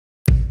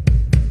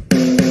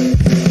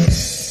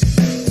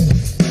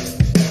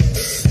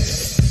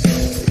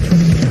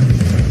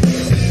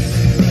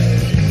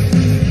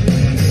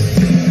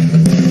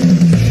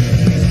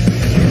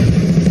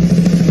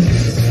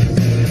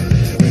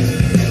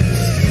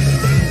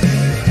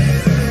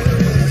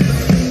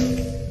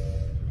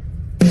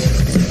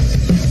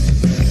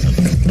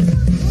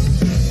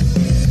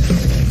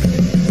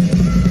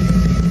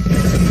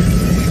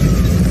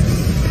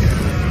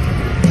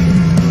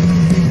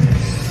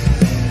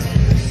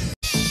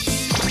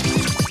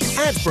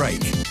Let's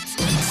break.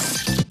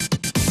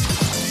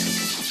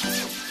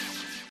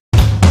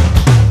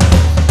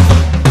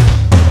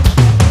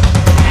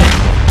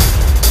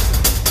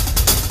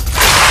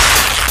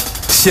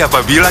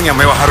 Siapa bilang yang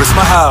mewah harus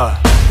mahal?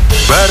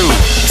 Baru,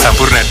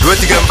 Sampurna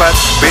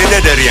 234 beda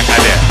dari yang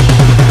ada.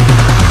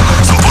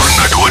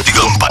 Sampurna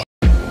 234.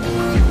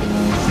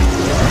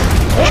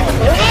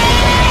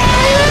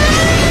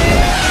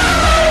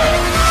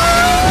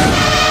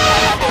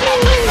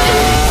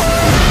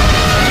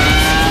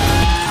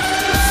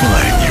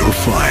 Find your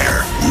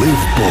fire.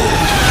 Live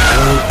bold.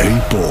 L.A.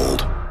 Bold.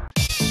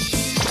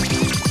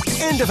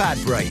 End of ad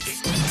break.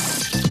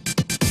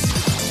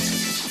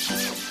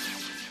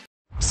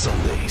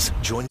 Sundays,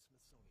 join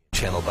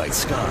Channel by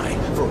Sky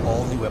for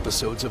all new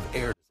episodes of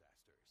Air Disasters.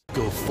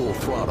 Go full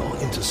throttle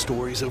into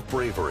stories of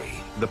bravery,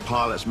 The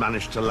pilots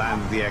managed to land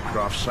the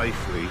aircraft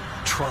safely.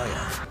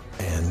 triumph,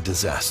 and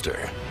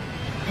disaster.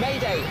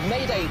 Mayday!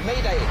 Mayday!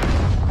 Mayday!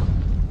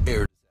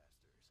 Air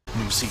Disasters.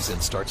 New season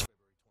starts February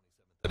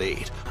 27th at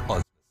 8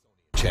 on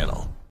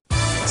Channel.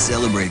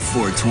 Celebrate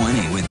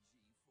 420 with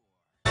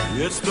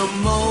It's the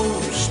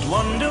most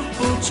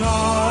wonderful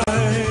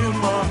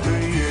time of the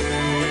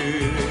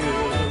year.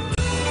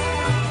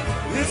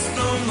 It's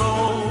the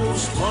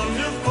most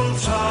wonderful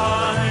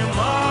time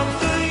of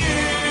the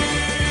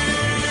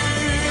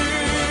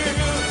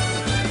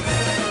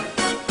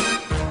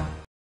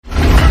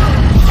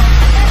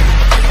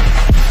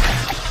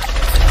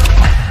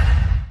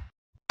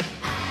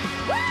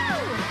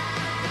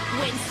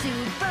When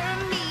super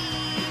me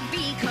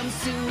becomes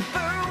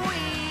super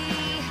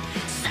we,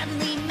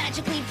 suddenly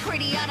magically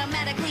pretty,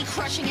 automatically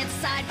crushing it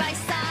side by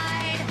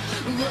side.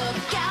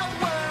 Look out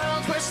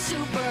world, we're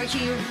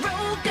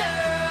superhero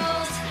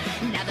girls.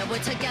 Now that we're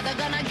together,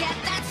 gonna get